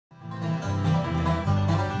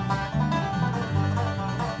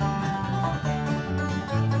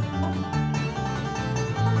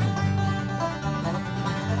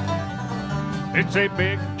It's a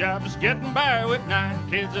big job just getting by with 9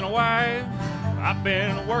 kids and a wife. I've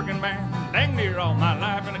been a working man dang near all my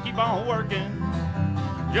life, and I keep on working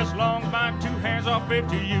just as long as my 2 hands are fit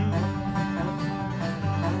to use.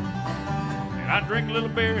 And I drink a little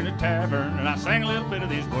beer in a tavern, and I sing a little bit of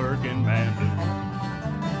these working man blues.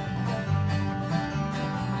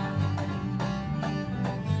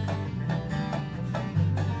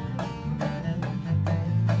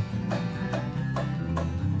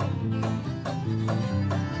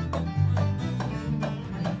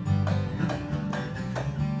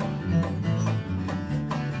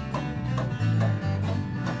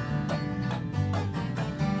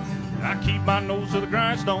 I keep my nose to the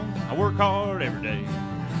grindstone. I work hard every day.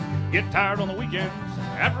 Get tired on the weekends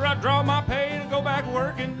after I draw my pay and go back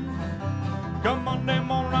working. Come Monday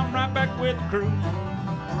morning, I'm right back with the crew.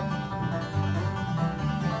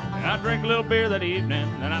 And I drink a little beer that evening,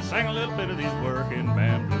 and I sing a little bit of these working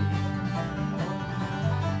man blues.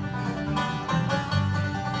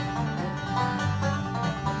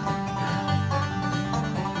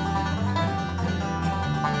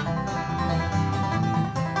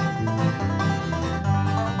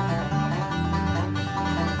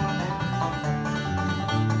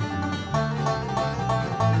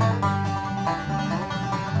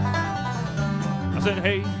 I said,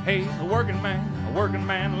 hey, hey, a working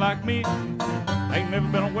man like me ain't never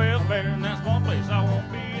been on welfare, and that's one place I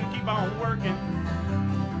won't be to keep on working.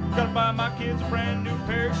 Gotta buy my kids a brand new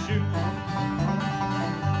pair of shoes.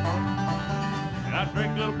 And I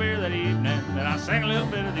drink a little beer that evening, and I sing a little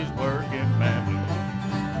bit of these working man blues.